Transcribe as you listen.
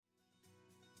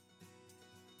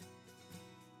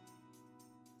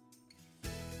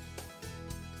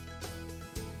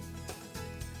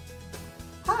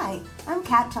Hi, I'm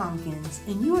Kat Tompkins,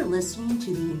 and you are listening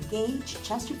to the Engage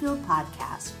Chesterfield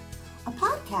podcast, a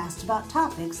podcast about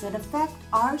topics that affect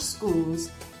our schools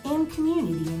and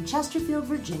community in Chesterfield,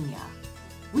 Virginia.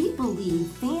 We believe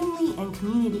family and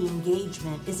community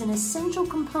engagement is an essential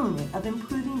component of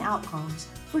improving outcomes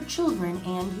for children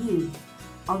and youth.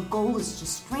 Our goal is to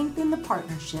strengthen the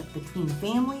partnership between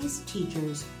families,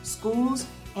 teachers, schools,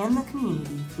 and the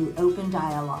community through open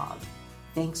dialogue.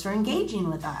 Thanks for engaging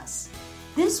with us.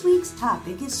 This week's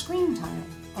topic is screen time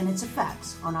and its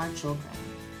effects on our children.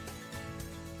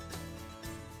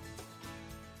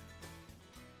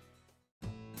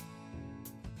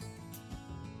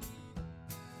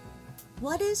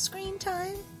 What is screen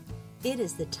time? It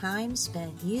is the time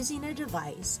spent using a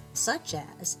device such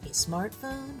as a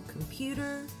smartphone,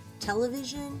 computer,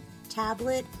 television,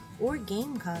 tablet, or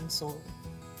game console.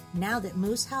 Now that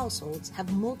most households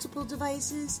have multiple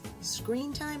devices,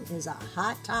 screen time is a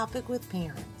hot topic with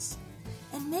parents.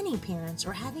 And many parents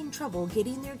are having trouble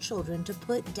getting their children to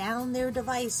put down their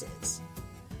devices.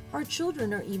 Our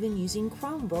children are even using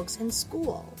Chromebooks in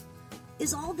school.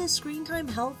 Is all this screen time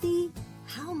healthy?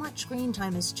 How much screen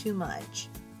time is too much?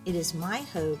 It is my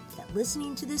hope that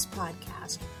listening to this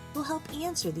podcast will help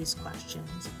answer these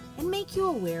questions and make you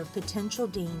aware of potential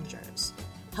dangers,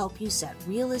 help you set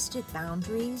realistic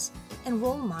boundaries, and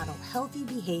role model healthy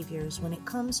behaviors when it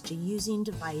comes to using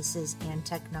devices and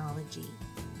technology.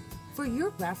 For your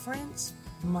reference,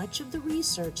 much of the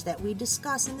research that we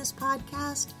discuss in this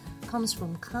podcast comes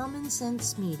from Common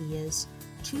Sense Media's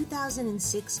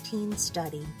 2016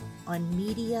 study on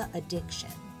media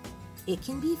addiction. It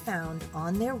can be found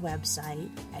on their website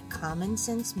at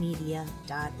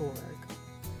commonsensemedia.org.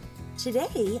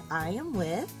 Today, I am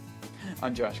with...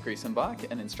 I'm Josh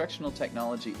Griesenbach, an instructional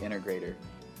technology integrator.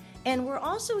 And we're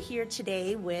also here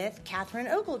today with Catherine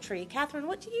Ogletree. Catherine,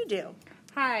 what do you do?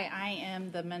 Hi, I am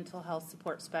the mental health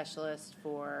support specialist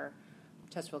for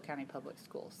Chesterfield County Public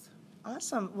Schools.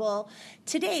 Awesome. Well,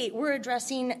 today we're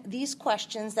addressing these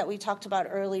questions that we talked about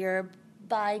earlier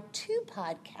by two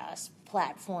podcast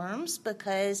platforms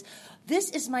because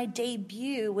this is my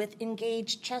debut with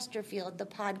Engage Chesterfield, the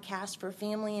podcast for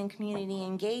family and community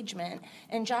engagement.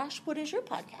 And Josh, what is your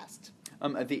podcast?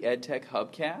 The EdTech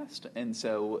Hubcast, and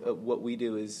so what we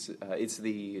do is it's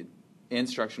the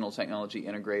instructional technology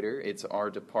integrator. It's our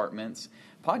department's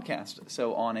podcast.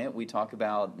 So on it, we talk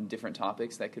about different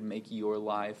topics that could make your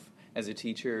life as a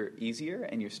teacher easier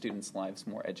and your students' lives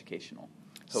more educational.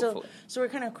 Hopefully. So we're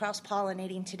kind of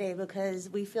cross-pollinating today because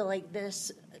we feel like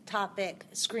this topic,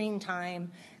 screen time,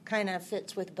 kind of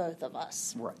fits with both of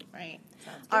us. Right.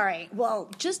 All right. Well,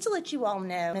 just to let you all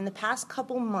know, in the past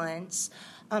couple months,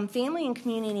 Family and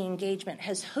Community Engagement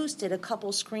has hosted a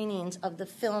couple screenings of the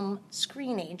film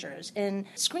Screenagers. And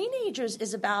Screenagers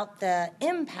is about the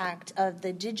impact of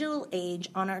the digital age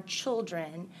on our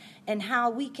children and how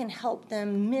we can help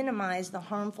them minimize the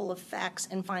harmful effects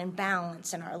and find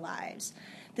balance in our lives.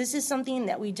 This is something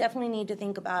that we definitely need to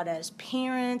think about as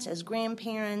parents, as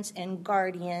grandparents, and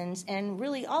guardians, and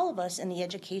really all of us in the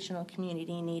educational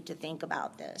community need to think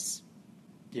about this.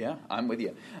 Yeah, I'm with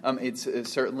you. It's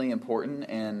certainly important,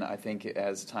 and I think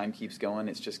as time keeps going,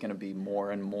 it's just going to be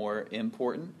more and more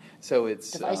important. So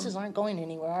it's devices aren't going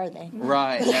anywhere, are they?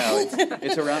 Right. No,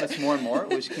 it's around us more and more,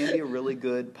 which can be a really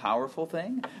good, powerful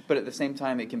thing. But at the same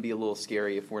time, it can be a little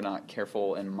scary if we're not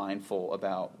careful and mindful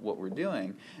about what we're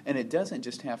doing. And it doesn't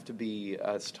just have to be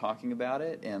us talking about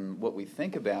it and what we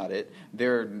think about it.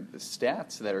 There are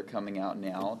stats that are coming out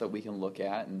now that we can look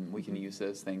at, and we can use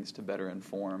those things to better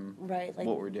inform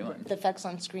what we're doing. The effects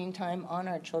on screen time on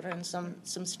our children, some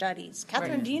studies.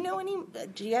 Catherine,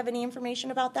 Right. do you have any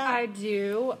information about that? I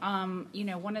do.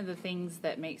 One of the things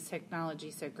that makes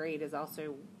technology so great is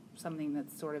also something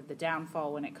that's sort of the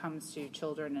downfall when it comes to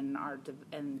children and our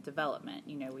development.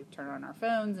 We turn on our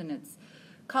phones and it's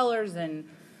colors and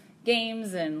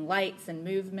games and lights and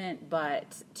movement,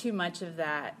 but too much of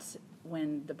that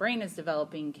when the brain is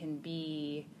developing can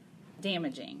be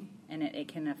damaging, and it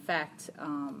can affect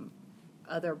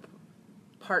other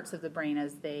parts of the brain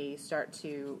as they start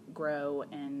to grow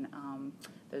and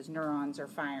those neurons are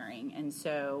firing. And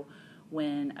so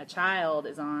when a child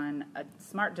is on a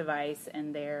smart device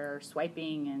and they're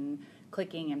swiping and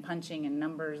clicking and punching and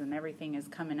numbers and everything is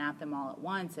coming at them all at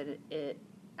once, it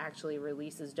actually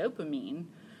releases dopamine,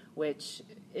 which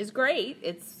is great.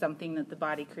 It's something that the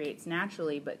body creates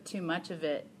naturally, but too much of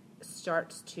it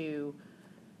starts to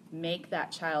make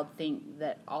that child think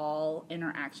that all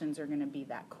interactions are going to be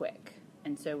that quick.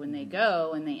 And so when they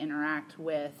go and they interact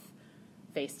with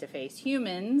face-to-face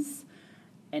humans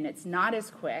and it's not as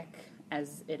quick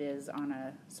as it is on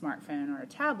a smartphone or a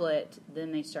tablet,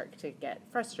 then they start to get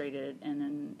frustrated and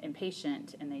then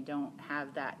impatient, and they don't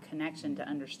have that connection to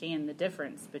understand the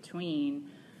difference between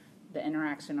the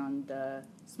interaction on the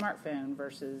smartphone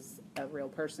versus a real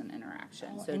person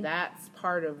interaction. So that's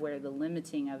part of where the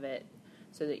limiting of it,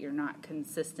 so that you're not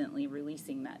consistently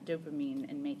releasing that dopamine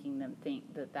and making them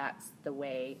think that that's the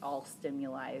way all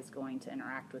stimuli is going to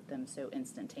interact with them so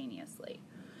instantaneously.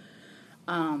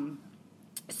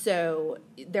 So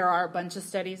there are a bunch of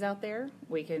studies out there.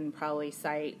 We can probably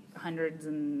cite hundreds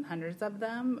and hundreds of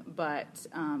them, but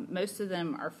most of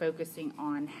them are focusing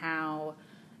on how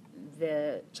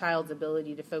the child's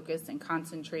ability to focus and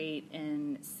concentrate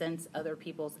and sense other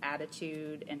people's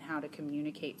attitude and how to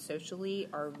communicate socially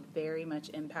are very much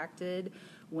impacted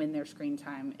when their screen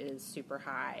time is super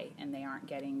high and they aren't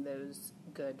getting those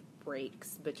good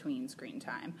breaks between screen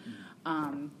time.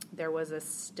 There was a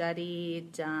study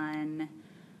done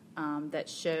that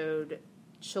showed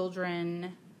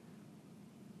children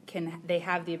they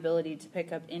have the ability to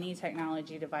pick up any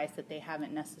technology device that they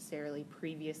haven't necessarily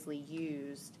previously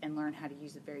used and learn how to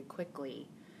use it very quickly.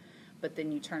 But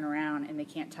then you turn around and they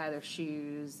can't tie their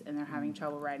shoes and they're having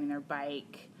trouble riding their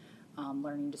bike.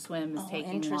 Learning to swim is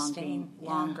taking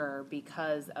longer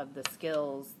because of the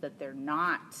skills that they're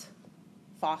not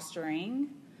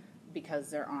fostering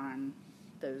because they're on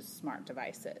those smart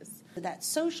devices. That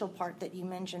social part that you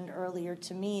mentioned earlier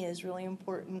to me is really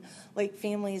important. Like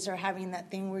families are having that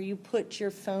thing where you put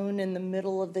your phone in the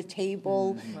middle of the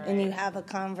table and you have a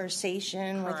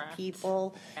conversation with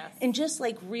people. Yes. And just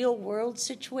like real world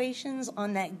situations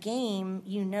on that game,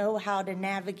 you know how to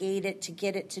navigate it to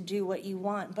get it to do what you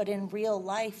want. But in real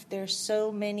life, there's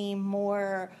so many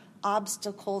more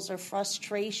obstacles or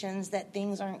frustrations that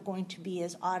things aren't going to be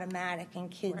as automatic, and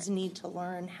kids need to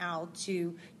learn how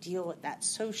to deal with that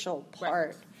social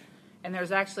part. And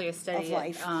there's actually a study of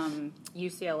at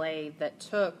UCLA that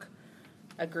took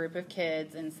a group of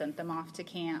kids and sent them off to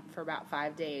camp for about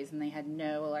 5 days, and they had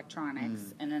no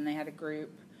electronics. And then they had a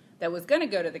group that was going to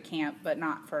go to the camp, but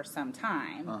not for some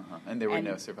time. And there were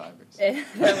no survivors. And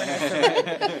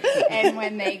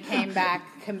when they came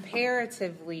back,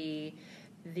 comparatively,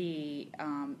 the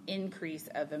increase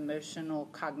of emotional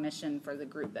cognition for the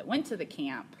group that went to the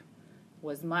camp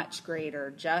was much greater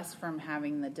just from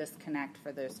having the disconnect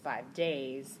for those 5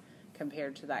 days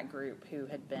compared to that group who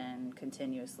had been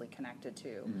continuously connected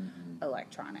to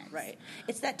electronics. Right.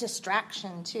 It's that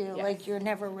distraction, too. Yes. Like, you're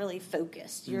never really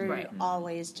focused. You're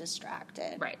always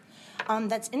distracted. Right.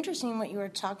 That's interesting what you were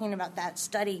talking about, that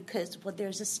study, because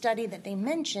there's a study that they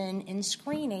mention in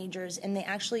screenagers, and they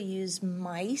actually use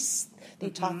mice. They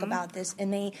talk about this,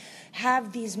 and they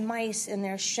have these mice, and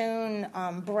they're shown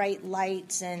bright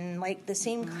lights and, like, the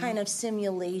same kind of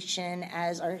simulation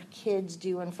as our kids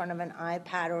do in front of an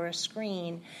iPad or a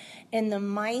screen. And the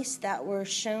mice that were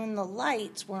shown the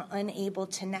lights were unable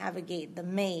to navigate the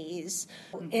maze.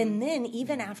 And then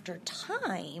even after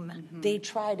time, they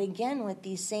tried again with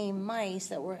these same mice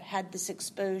that had this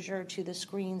exposure to the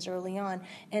screens early on,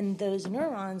 and those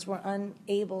neurons were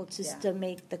unable to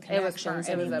make the connections.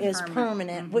 It was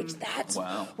permanent, which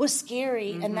was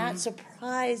scary, and that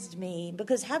surprised me,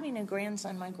 because having a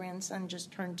grandson, my grandson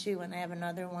just turned 2, and I have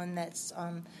another one that's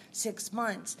 6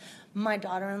 months. My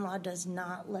daughter-in-law does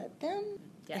not let them.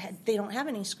 Yes. They don't have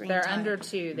any screen They're time. under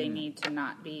 2. They need to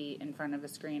not be in front of a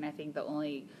screen. I think the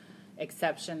only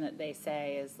exception that they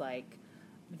say is like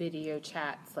video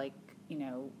chats, like, you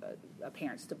know, a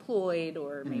parent's deployed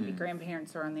or maybe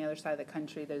grandparents are on the other side of the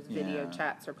country. Those video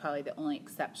chats are probably the only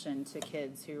exception to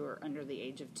kids who are under the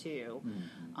age of 2.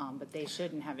 But they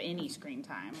shouldn't have any screen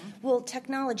time. Well,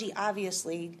 technology,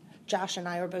 obviously, Josh and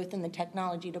I were both in the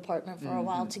technology department for a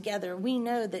while together. We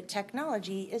know that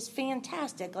technology is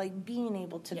fantastic. Like, being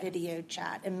able to video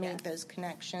chat and make those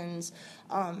connections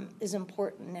is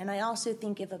important. And I also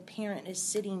think if a parent is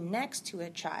sitting next to a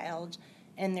child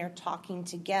and they're talking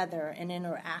together and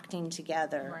interacting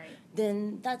together,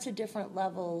 then that's a different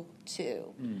level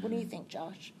too. What do you think,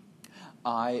 Josh?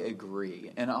 I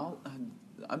agree. And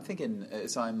I'm thinking,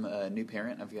 so I'm a new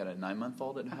parent. I've got a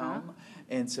 9-month-old at home,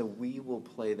 and so we will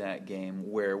play that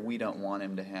game where we don't want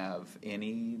him to have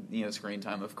any, screen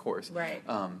time, of course. Right.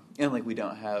 And like we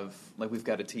don't have, like we've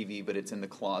got a TV, but it's in the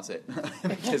closet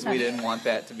because we didn't want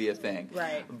that to be a thing.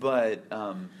 Right. But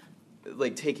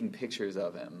like taking pictures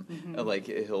of him, like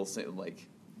he'll say like,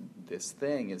 this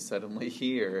thing is suddenly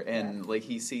here, and like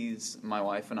he sees my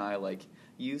wife and I like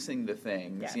using the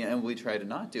things, and we try to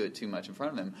not do it too much in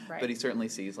front of him, but he certainly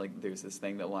sees like there's this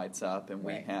thing that lights up and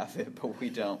we have it, but we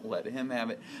don't let him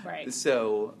have it.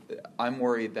 So I'm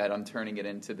worried that I'm turning it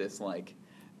into this like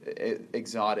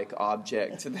exotic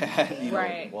object that,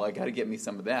 Right. well, I got to get me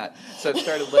some of that. So I've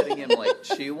started letting him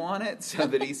chew on it so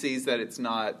that he sees that it's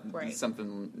not Right.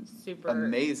 something Super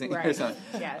amazing or right. something.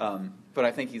 Yes. But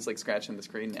I think he's scratching the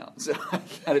screen now, so I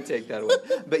got to take that away.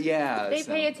 But yeah, They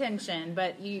pay attention,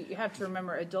 but you have to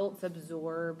remember adults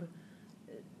absorb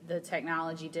the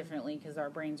technology differently because our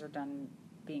brains are done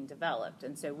being developed,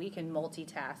 and so we can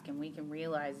multitask and we can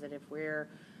realize that if we're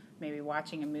maybe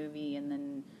watching a movie and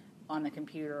then on the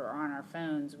computer or on our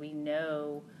phones, we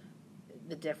know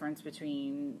the difference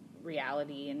between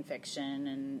reality and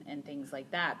fiction and things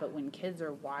like that. But when kids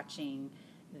are watching,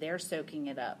 they're soaking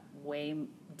it up way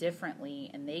differently,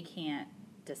 and they can't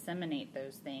disseminate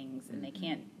those things, and they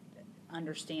can't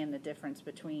understand the difference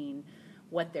between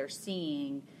what they're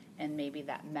seeing and maybe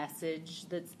that message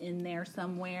that's in there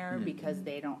somewhere because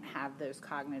they don't have those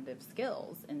cognitive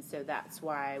skills. And so that's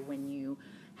why when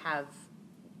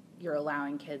you're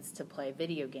allowing kids to play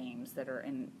video games that are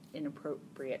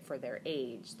inappropriate for their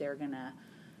age, they're going to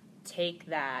take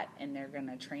that and they're going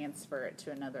to transfer it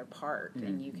to another part,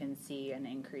 and you can see an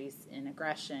increase in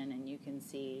aggression, and you can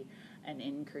see an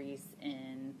increase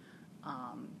in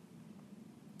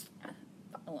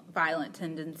violent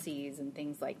tendencies and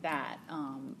things like that,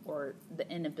 or the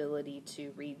inability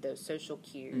to read those social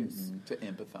cues, to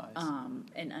empathize,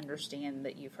 and understand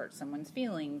that you've hurt someone's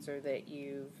feelings or that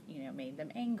you've made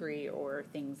them angry or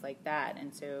things like that.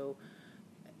 And so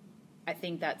I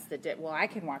think that's well, I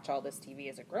can watch all this TV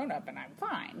as a grown-up and I'm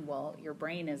fine. Well, your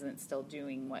brain isn't still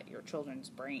doing what your children's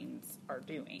brains are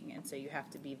doing, and so you have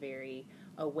to be very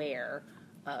aware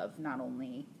of not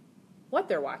only what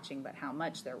they're watching, but how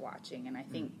much they're watching. And I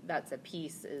think that's a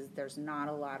piece, is there's not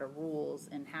a lot of rules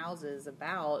in houses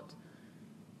about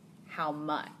how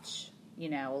much.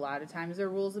 A lot of times there are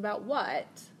rules about what.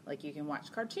 Like, you can watch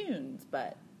cartoons,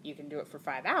 but you can do it for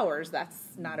 5 hours.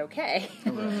 That's not okay.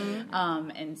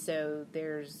 And so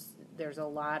there's a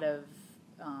lot of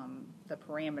the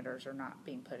parameters are not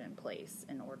being put in place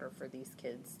in order for these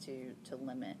kids to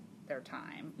limit their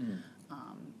time.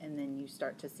 And then you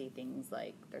start to see things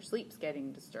like their sleep's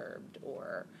getting disturbed,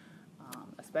 or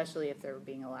especially if they're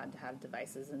being allowed to have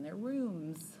devices in their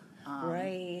rooms.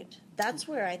 Right. That's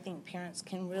where I think parents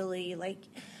can really,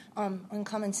 on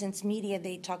Common Sense Media,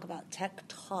 they talk about Tech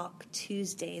Talk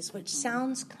Tuesdays, which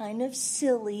sounds kind of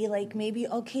silly, maybe,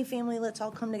 okay, family, let's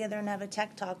all come together and have a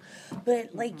tech talk.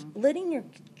 But, letting your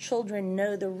children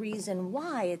know the reason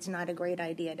why it's not a great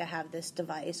idea to have this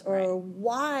device, or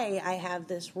why I have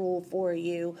this rule for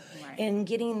you, and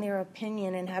getting their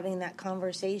opinion and having that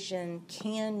conversation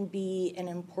can be an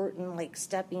important,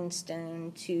 stepping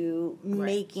stone to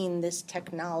making this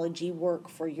technology work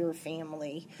for your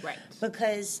family. Right.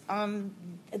 Because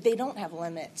they don't have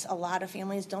limits. A lot of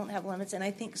families don't have limits, and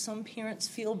I think some parents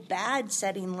feel bad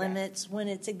setting limits when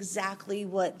it's exactly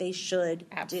what they should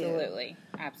do.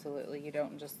 Absolutely. You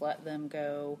don't just let them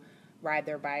go ride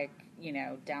their bike,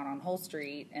 down on Whole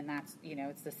Street, and that's,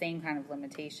 it's the same kind of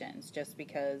limitations. Just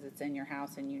because it's in your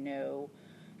house and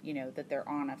that they're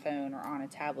on a phone or on a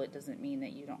tablet doesn't mean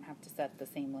that you don't have to set the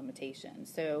same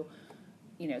limitations. So,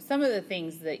 some of the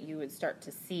things that you would start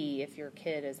to see if your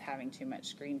kid is having too much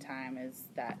screen time is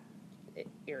that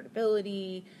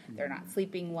irritability, they're not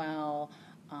sleeping well,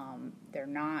 they're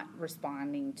not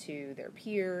responding to their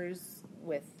peers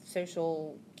with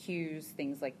social cues,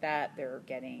 things like that. They're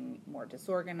getting more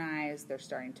disorganized, they're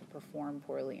starting to perform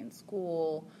poorly in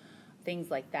school, things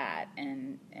like that.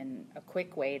 And a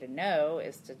quick way to know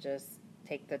is to just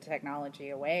take the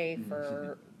technology away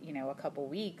for, a couple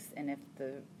weeks, and if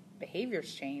the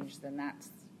behaviors change, then that's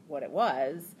what it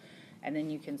was, and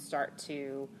then you can start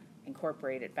to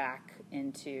incorporate it back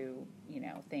into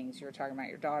things. You were talking about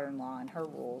your daughter-in-law and her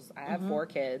rules. I have 4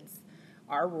 kids.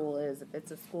 Our rule is if it's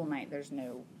a school night, there's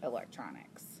no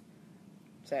electronics.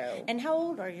 So, and how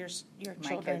old are your children?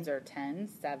 My kids are 10,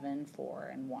 7,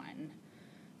 4, and 1.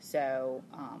 So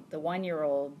the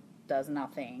 1-year-old does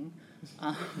nothing.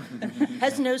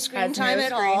 Has no screen time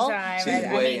at all.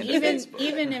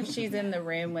 Even if she's in the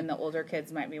room when the older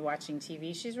kids might be watching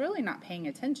TV, she's really not paying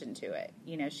attention to it.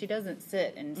 She doesn't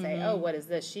sit and say, "Oh, what is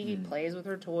this?" She plays with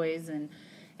her toys and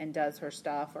does her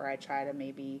stuff. Or I try to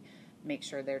maybe make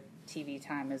sure their TV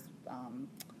time is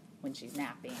when she's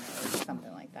napping or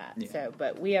something like that. Yeah. So,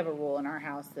 but we have a rule in our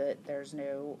house that there's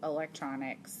no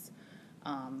electronics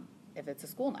if it's a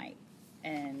school night.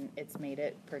 And it's made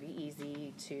it pretty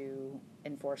easy to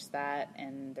enforce that,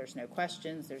 and there's no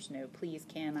questions, there's no please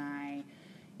can I,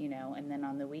 and then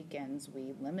on the weekends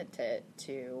we limit it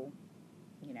to,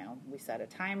 we set a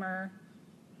timer,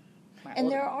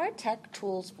 And there are tech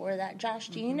tools for that. Josh,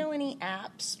 do you know any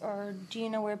apps, or do you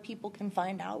know where people can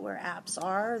find out where apps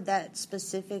are that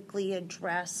specifically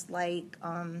address, like,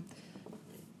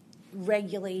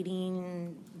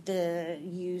 regulating the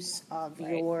use of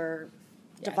your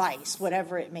device,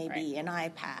 whatever it may be, an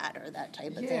iPad or that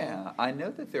type of thing? Yeah, I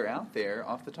know that they're out there.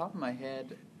 Off the top of my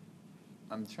head,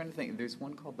 I'm trying to think. There's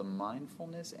one called the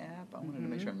Mindfulness app. I wanted to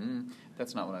make sure.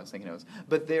 That's not what I was thinking it was.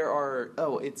 But there are.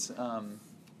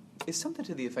 It's something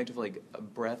to the effect of like a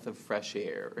breath of fresh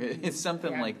air. It's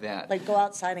something like that. Like go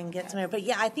outside and get some air. But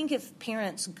yeah, I think if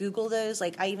parents Google those,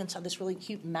 like I even saw this really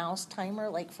cute mouse timer,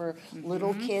 like for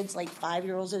little kids, like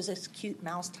 5-year-olds, there's this cute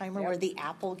mouse timer where the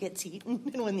apple gets eaten,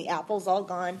 and when the apple's all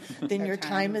gone, then your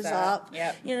time is up.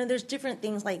 Yep. You know, there's different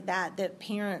things like that that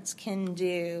parents can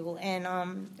do.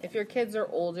 And if your kids are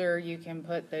older, you can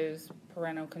put those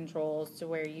parental controls to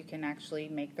where you can actually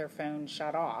make their phone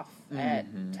shut off at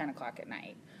 10 o'clock at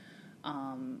night.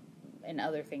 And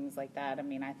other things like that. I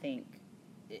mean, I think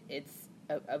it's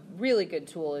a really good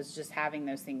tool is just having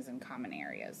those things in common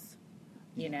areas.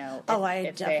 You know,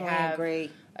 I definitely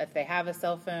agree. If they have a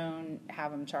cell phone,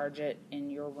 have them charge it in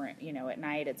your room. You know, at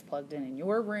night it's plugged in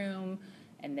your room,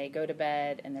 and they go to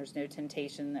bed, and there's no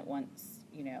temptation that once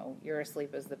you're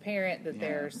asleep as the parent that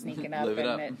they're sneaking up and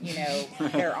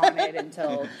that they're on it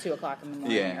until 2 o'clock in the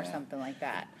morning or something like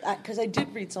that. Because I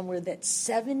did read somewhere that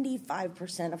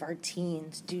 75% of our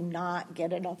teens do not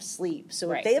get enough sleep.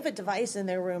 So if they have a device in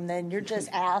their room, then you're just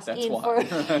asking for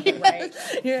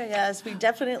Yes, we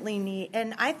definitely need.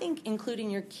 And I think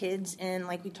including your kids in,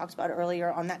 like we talked about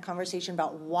earlier, on that conversation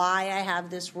about why I have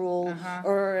this rule,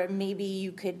 or maybe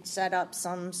you could set up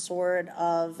some sort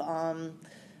of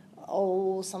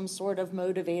some sort of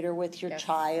motivator with your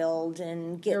child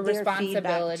and get your their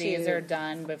responsibilities are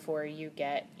done before you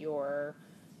get your,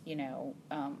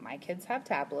 my kids have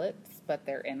tablets, but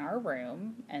they're in our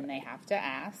room and they have to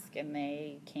ask, and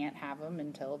they can't have them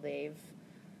until they've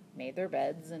made their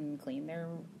beds and cleaned their,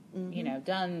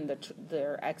 done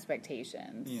their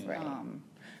expectations.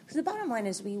 Because the bottom line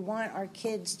is we want our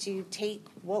kids to take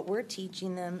what we're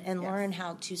teaching them and learn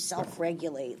how to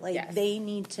self-regulate. Like they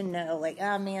need to know, like,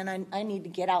 oh man, I need to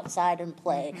get outside and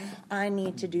play. I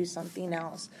need to do something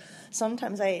else.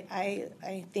 Sometimes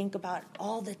I think about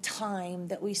all the time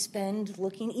that we spend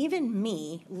looking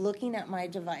at my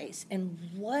device, and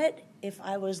what if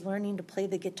I was learning to play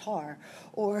the guitar,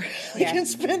 or I can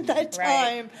spend that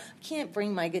time. I can't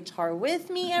bring my guitar with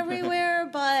me everywhere,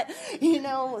 but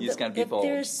if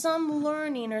there's some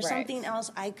learning or something else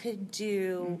I could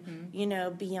do,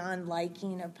 beyond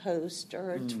liking a post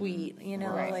or a tweet,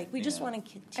 like we just want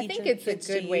to teach. I think it's a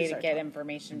good way to get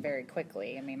information very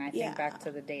quickly. I mean, I think back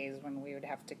to the days when we would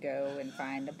have to go and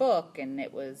find a book, and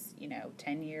it was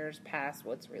 10 years past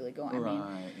what's really going on.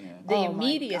 I mean, the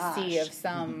immediacy of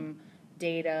some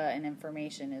data and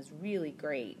information is really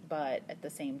great, but at the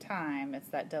same time, it's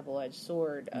that double-edged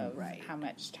sword of how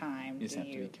much time you just have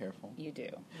to be careful. You do.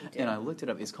 And I looked it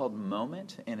up. It's called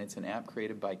Moment, and it's an app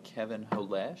created by Kevin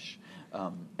Holesh.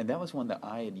 And that was one that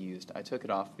I had used. I took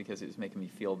it off because it was making me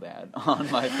feel bad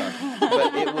on my phone.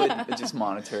 But it would just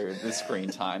monitor the screen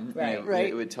time.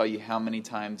 It would tell you how many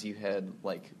times you had,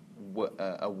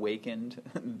 awakened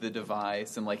the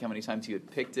device, and how many times you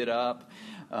had picked it up,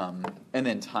 and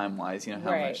then time-wise, how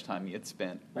much time you had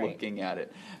spent looking at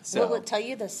it. So, will it tell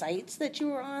you the sites that you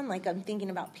were on? Like, I'm thinking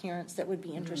about parents that would be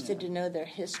interested to know their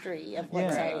history of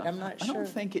what site. I'm not sure. I don't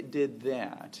think it did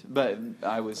that, but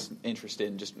I was interested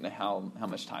in just how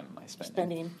much time am I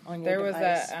spending on your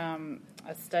device. There was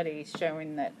a study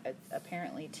showing that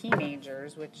apparently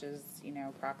teenagers, which is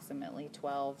approximately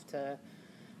 12 to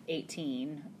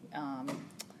 18,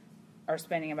 are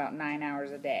spending about 9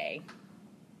 hours a day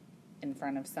in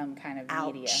front of some kind of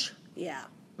media. Yeah.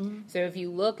 So if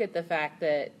you look at the fact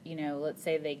that, let's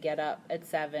say they get up at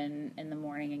 7 in the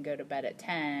morning and go to bed at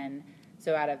 10,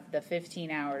 so out of the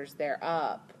 15 hours they're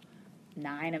up,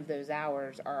 9 of those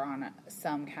hours are on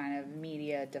some kind of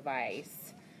media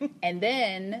device. And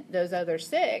then those other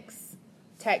 6,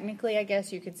 technically I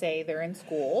guess you could say they're in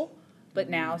school, but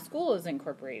now school is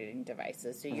incorporating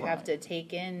devices, so you have to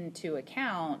take into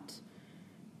account,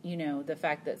 the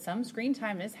fact that some screen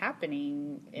time is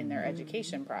happening in their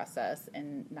education process,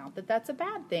 and not that that's a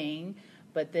bad thing,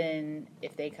 but then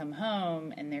if they come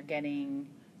home and they're getting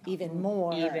even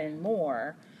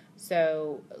more.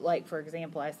 So, for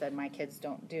example, I said my kids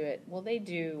don't do it. Well, they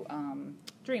do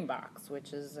Dreambox,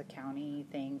 which is a county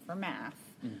thing for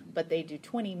math, but they do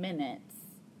 20 minutes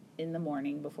in the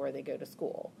morning before they go to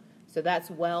school. So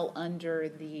that's well under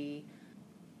the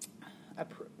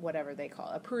whatever they call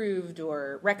approved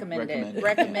or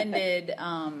recommended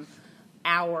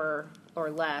hour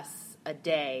or less a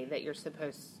day that you're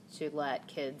supposed to let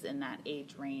kids in that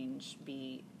age range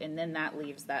be, and then that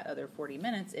leaves that other 40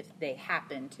 minutes if they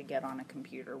happen to get on a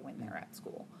computer when they're at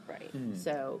school. Right.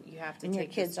 So you have to And your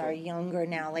take kids are younger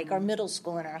now, like our middle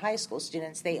school and our high school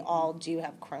students, they all do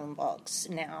have Chromebooks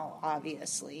now,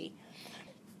 obviously.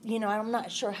 You know, I'm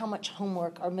not sure how much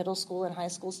homework our middle school and high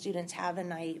school students have a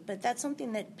night, but that's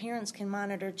something that parents can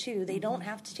monitor too. They don't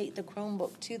have to take the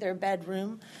Chromebook to their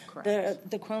bedroom. Correct.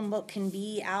 The Chromebook can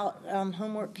be out.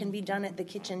 Homework can be done at the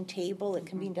kitchen table. It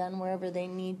can be done wherever they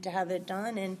need to have it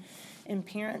done, and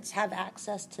parents have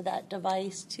access to that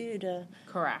device too.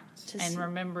 Correct. And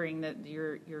remembering that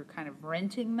you're kind of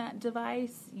renting that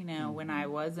device. You know, when I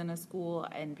was in a school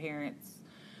and parents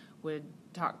would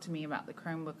talk to me about the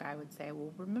Chromebook, I would say,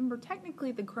 well, remember,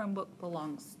 technically the Chromebook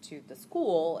belongs to the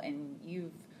school, and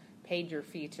you've paid your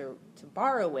fee to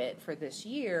borrow it for this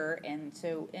year, and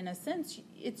so in a sense,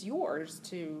 it's yours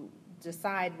to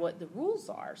decide what the rules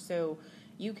are. So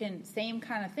you can, same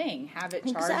kind of thing, have it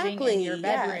charging in your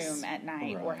bedroom at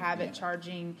night, or have it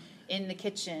charging in the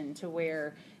kitchen to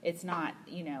where it's not,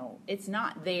 you know, it's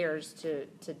not theirs to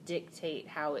dictate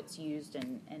how it's used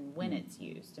and when it's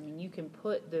used. I mean, you can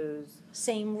put those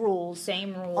same rules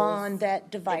on that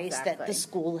device that the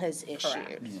school has issued.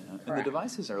 Correct. Yeah. And the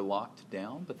devices are locked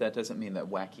down, but that doesn't mean that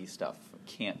wacky stuff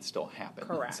can't still happen.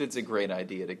 Correct. So it's a great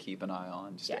idea to keep an eye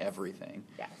on just everything.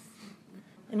 Yes.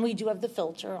 And we do have the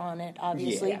filter on it,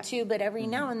 obviously, too. But every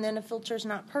now and then, a filter's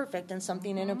not perfect, and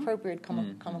something inappropriate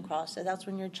come across. So that's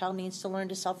when your child needs to learn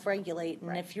to self-regulate.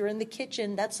 And if you're in the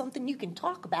kitchen, that's something you can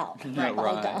talk about.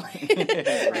 Yes.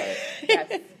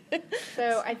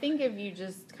 So I think if you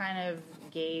just kind of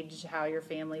gauge how your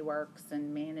family works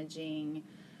and managing,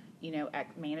 you know,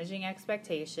 managing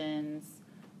expectations,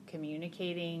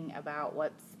 communicating about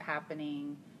what's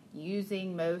happening,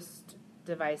 using most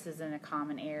devices in a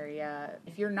common area.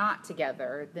 If you're not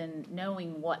together, then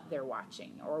knowing what they're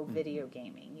watching or video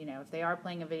gaming. You know, if they are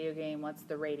playing a video game, what's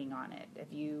the rating on it?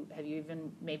 Have you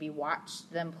even maybe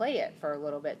watched them play it for a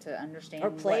little bit to understand,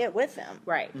 or play it with them,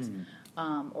 right?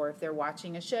 Or if they're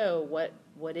watching a show,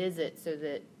 what is it, so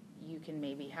that you can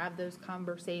maybe have those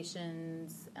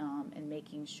conversations and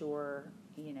making sure,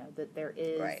 you know, that there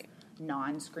is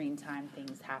non-screen time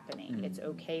things happening. It's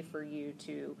okay for you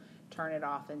to turn it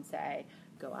off and say,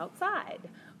 go outside,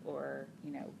 or,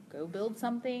 you know, go build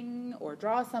something, or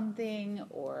draw something,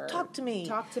 or talk to me,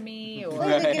 or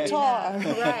play the guitar.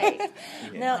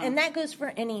 No, and that goes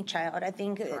for any child. I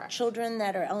think children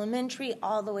that are elementary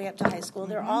all the way up to high school,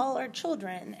 they're all our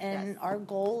children, and our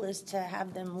goal is to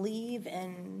have them leave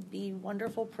and be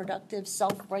wonderful, productive,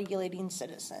 self-regulating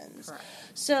citizens. Correct.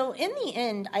 So in the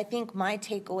end, I think my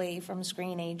takeaway from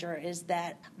Screenager is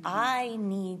that I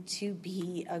need to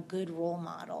be a good role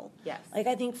model. Yes. Like,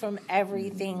 I think from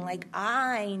everything, like,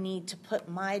 I need to put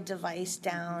my device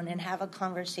down and have a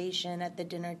conversation at the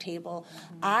dinner table.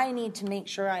 I need to make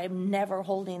sure I'm never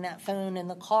holding that phone in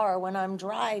the car when I'm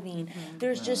driving.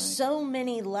 There's just so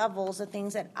many levels of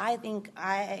things that I think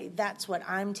that's what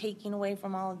I'm taking away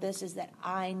from all of this, is that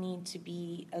I need to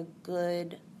be a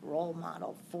good role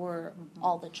model for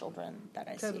all the children that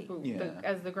I see.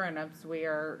 As the grown-ups, we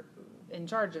are in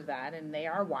charge of that, and they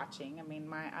are watching. I mean,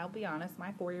 I'll be honest,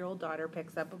 my 4-year-old daughter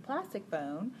picks up a plastic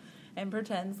phone and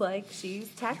pretends like she's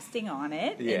texting on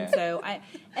it. And so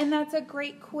and that's a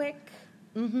great quick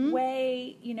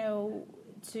way, you know,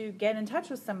 to get in touch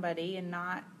with somebody, and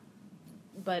not,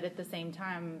 but at the same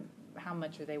time, how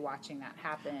much are they watching that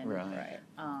happen? Right.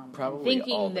 Probably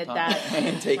thinking all the time. that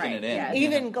and taking it in. Yeah.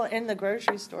 Even go in the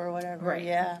grocery store or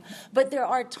whatever. But there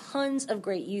are tons of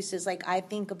great uses. Like, I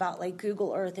think about, like,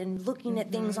 Google Earth and looking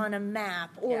at things on a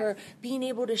map, or being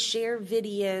able to share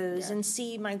videos and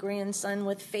see my grandson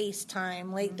with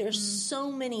FaceTime. Like, there's so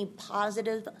many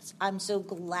positives. I'm so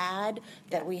glad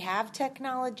that we have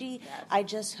technology. I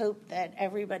just hope that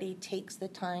everybody takes the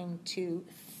time to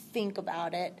think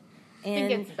about it. I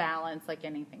think it's balance, like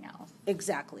anything else.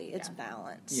 Exactly. It's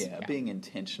balance. Yeah, being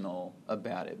intentional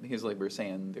about it. Because, like we were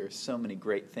saying, there's so many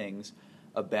great things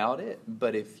about it,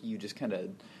 but if you just kind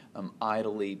of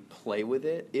idly play with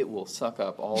it, it will suck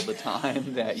up all the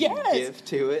time that you give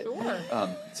to it.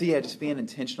 So, just being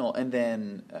intentional, and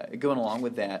then going along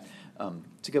with that,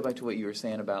 to go back to what you were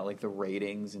saying about, like, the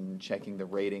ratings and checking the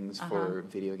ratings for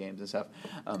video games and stuff,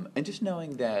 and just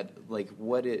knowing that, like,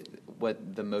 what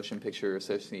the Motion Picture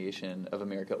Association of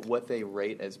America, what they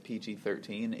rate as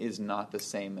PG-13 is not the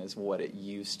same as what it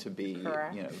used to be.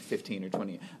 Correct. 15 or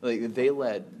 20. Like, they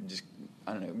let just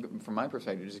I don't know, from my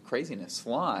perspective, just craziness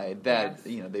slide that,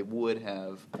 they would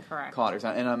have caught her.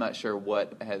 And I'm not sure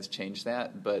what has changed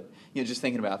that, but, just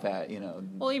thinking about that,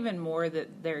 Well, even more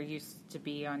that there used to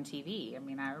be on TV. I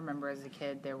mean, I remember as a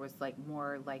kid there was, like,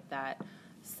 more like that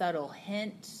subtle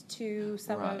hint to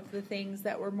some of the things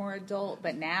that were more adult,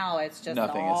 but now it's just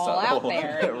nothing all is subtle. out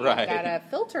there. Right. You've got to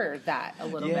filter that a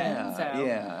little bit. So.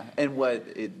 Yeah, and what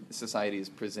society is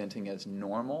presenting as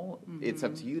normal, it's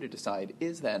up to you to decide,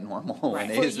 is that normal? Right.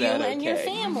 And For is you that and your okay?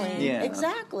 family. Yeah.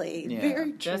 Exactly. Yeah.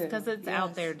 Very true. Just because it's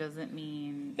out there doesn't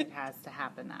mean it has to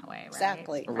happen that way, right?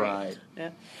 Exactly. Right. Yeah.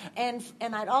 And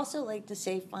I'd also like to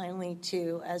say finally,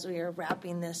 too, as we are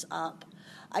wrapping this up,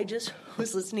 I just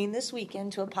was listening this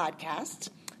weekend to a podcast.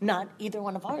 Not either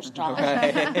one of ours, Josh.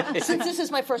 Right. Since this is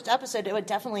my first episode, it would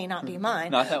definitely not be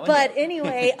mine. Not that one But yet.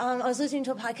 anyway, I was listening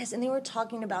to a podcast, and they were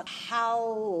talking about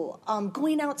how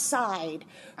going outside,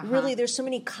 really, there's so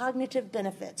many cognitive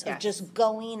benefits of just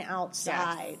going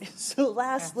outside. Yes. So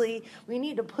lastly, we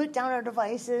need to put down our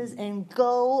devices and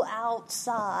go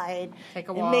outside Take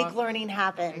a and walk. make learning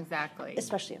happen. Exactly.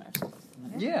 Especially in our schools.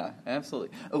 Yeah,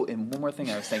 absolutely. Oh, and one more thing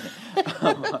I was thinking.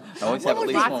 I always have at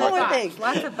least Lots one of more thing. thoughts.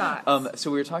 Lots of thoughts. So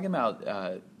we were talking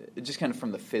about just kind of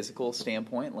from the physical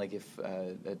standpoint, like if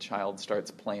a child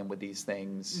starts playing with these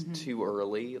things too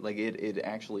early, like it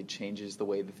actually changes the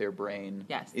way that their brain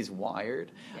is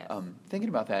wired. Yes. Thinking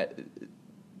about that,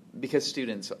 because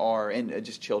students are, and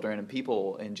just children and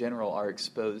people in general, are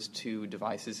exposed to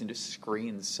devices and to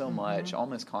screens so much,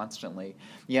 almost constantly,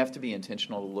 you have to be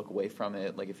intentional to look away from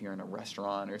it. Like if you're in a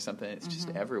restaurant or something, it's just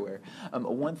everywhere.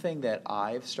 One thing that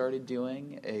I've started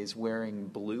doing is wearing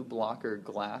blue blocker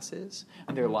glasses,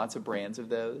 and there are lots of brands of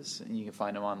those, and you can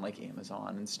find them on like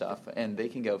Amazon and stuff, and they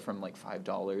can go from like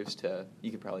 $5 to,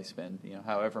 you could probably spend,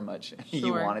 however much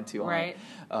you wanted to on it.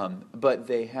 But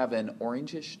they have an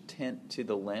orangish tint to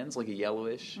the lens, like a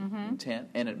yellowish tint,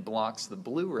 and it blocks the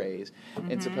blue rays.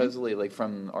 And supposedly, like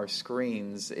from our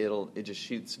screens, it just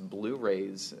shoots blue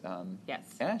rays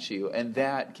at you, and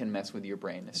that can mess with your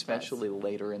brain, especially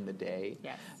later in the day.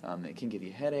 Yes. It can give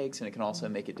you headaches, and it can also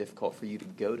make it difficult for you to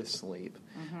go to sleep.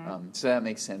 So that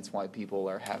makes sense why people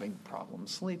are having problems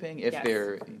sleeping if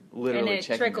they're literally and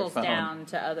checking their phone. it trickles down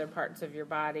to other parts of your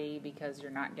body because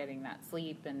you're not getting that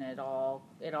sleep, and it all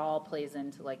plays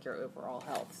into like your overall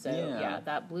health. So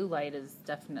that blue light is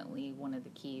definitely one of the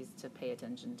keys to pay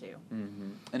attention to.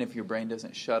 And if your brain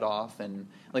doesn't shut off, and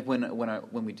like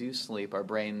when we do sleep, our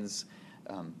brains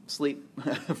sleep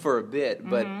for a bit,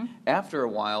 but after a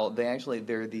while, there's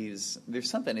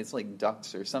something, it's like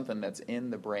ducts or something that's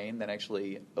in the brain that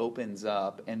actually opens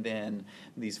up, and then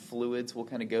these fluids will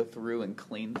kind of go through and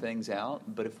clean things out.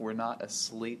 But if we're not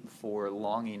asleep for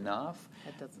long enough,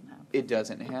 it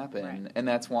doesn't happen. Right. And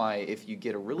that's why if you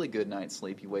get a really good night's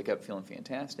sleep, you wake up feeling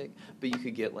fantastic, but you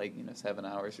could get 7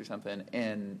 hours or something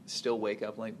and still wake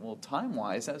up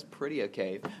time-wise, that's pretty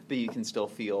okay, but you can still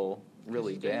feel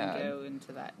really bad. Go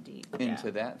into that deep.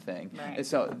 Into that thing. Right. And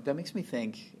so that makes me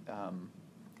think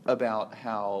about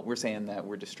how we're saying that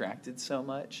we're distracted so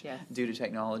much due to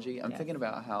technology. I'm thinking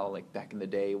about how back in the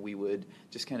day we would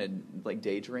just kind of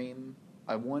daydream.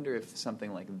 I wonder if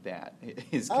something like that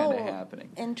is kind of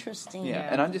happening. Interesting.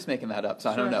 Yeah, and I'm just making that up, so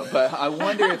I don't know. But I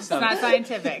wonder if something... It's not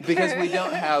scientific. Because we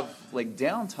don't have,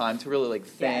 downtime to really,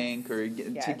 think or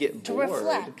to get to bored.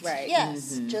 reflect. Right.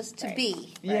 Yes, just to be.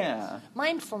 Right. Yeah.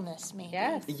 Mindfulness, maybe.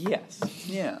 Yes. Yes.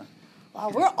 Yeah.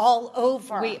 Wow, we're all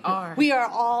over. We are. We are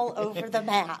all over the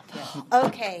map.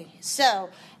 Okay,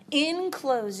 so in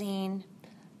closing...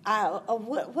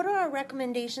 what are our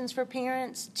recommendations for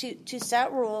parents to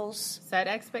set rules? Set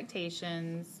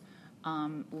expectations,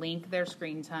 link their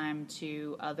screen time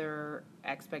to other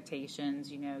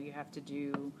expectations. You have to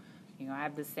do, I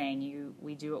have this saying,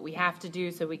 we do what we have to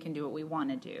do so we can do what we want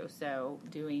to do. So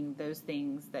doing those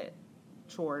things, that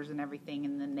chores and everything,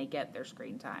 and then they get their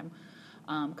screen time.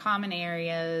 Common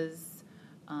areas,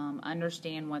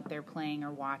 understand what they're playing or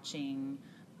watching,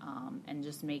 and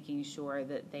just making sure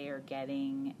that they are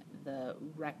getting the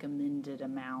recommended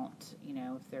amount.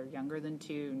 If they're younger than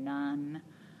 2, none.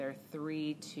 If they're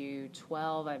 3 to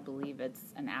 12, I believe it's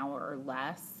an hour or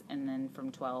less, and then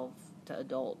from 12 to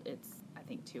adult, it's I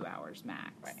think 2 hours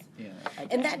max. Right. Yeah.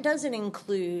 And that doesn't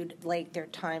include their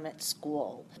time at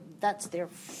school. That's their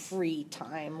free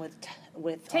time with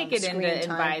take it screen into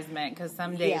time. advisement, because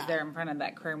some days they're in front of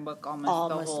that Chromebook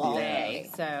almost the whole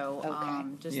day.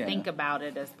 So just think about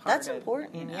it as part That's of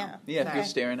important. Yeah, if you're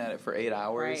staring at it for 8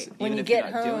 hours, even when you if get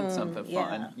you're not home, doing something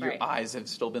fun, your eyes have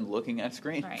still been looking at a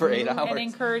screen for 8 hours. And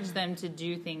encourage them to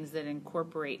do things that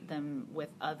incorporate them with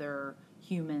other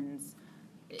humans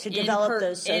to develop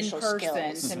those social in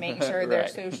person skills. to make sure their Right.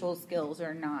 social skills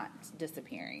are not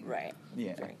disappearing. Right.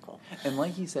 Yeah. Very cool. And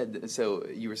like you said, so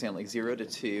you were saying like 0 to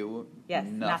 2, Yes,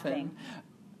 nothing. nothing.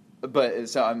 But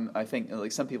so I think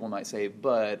like some people might say,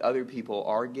 but other people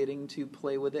are getting to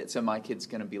play with it, so my kid's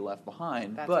going to be left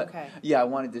behind. That's but okay. yeah, I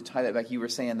wanted to tie that back. You were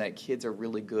saying that kids are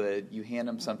really good. You hand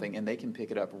them something and they can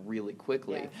pick it up really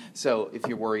quickly. Yeah. So if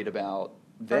you're worried about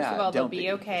that, First of all, they'll don't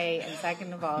be okay, and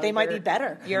second of all, They might you're- be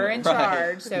better. You're in Right.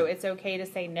 charge, so it's okay to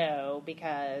say no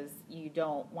because you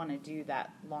don't want to do that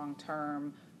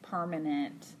long-term,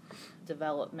 permanent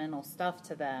developmental stuff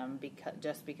to them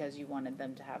because you wanted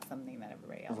them to have something that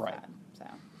everybody else Right. had. So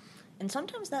And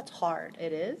sometimes that's hard.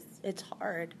 it is, It's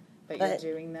hard. but you're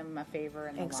doing them a favor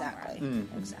in the Exactly. long run.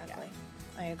 Exactly.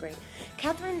 I agree.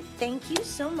 Catherine, thank you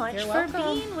so much You're for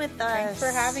welcome. being with us. Thanks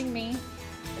for having me.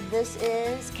 This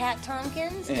is Kat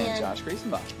Tompkins, And Josh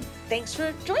Griesenbach. thanks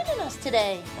for joining us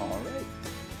today. All right.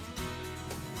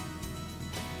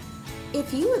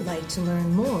 If you would like to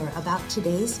learn more about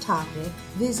today's topic,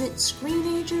 visit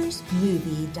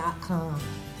screenagersmovie.com.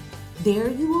 There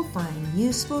you will find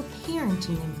useful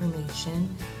parenting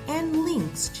information and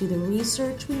links to the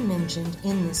research we mentioned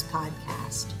in this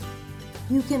podcast.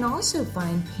 You can also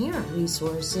find parent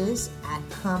resources at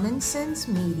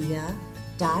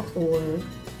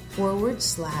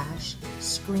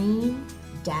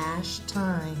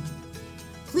commonsensemedia.org/screen-time.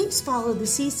 Please follow the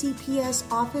CCPS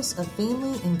Office of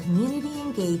Family and Community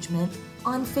Engagement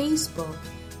on Facebook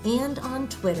and on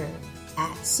Twitter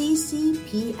at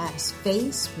CCPS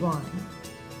Phase 1.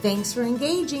 Thanks for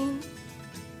engaging.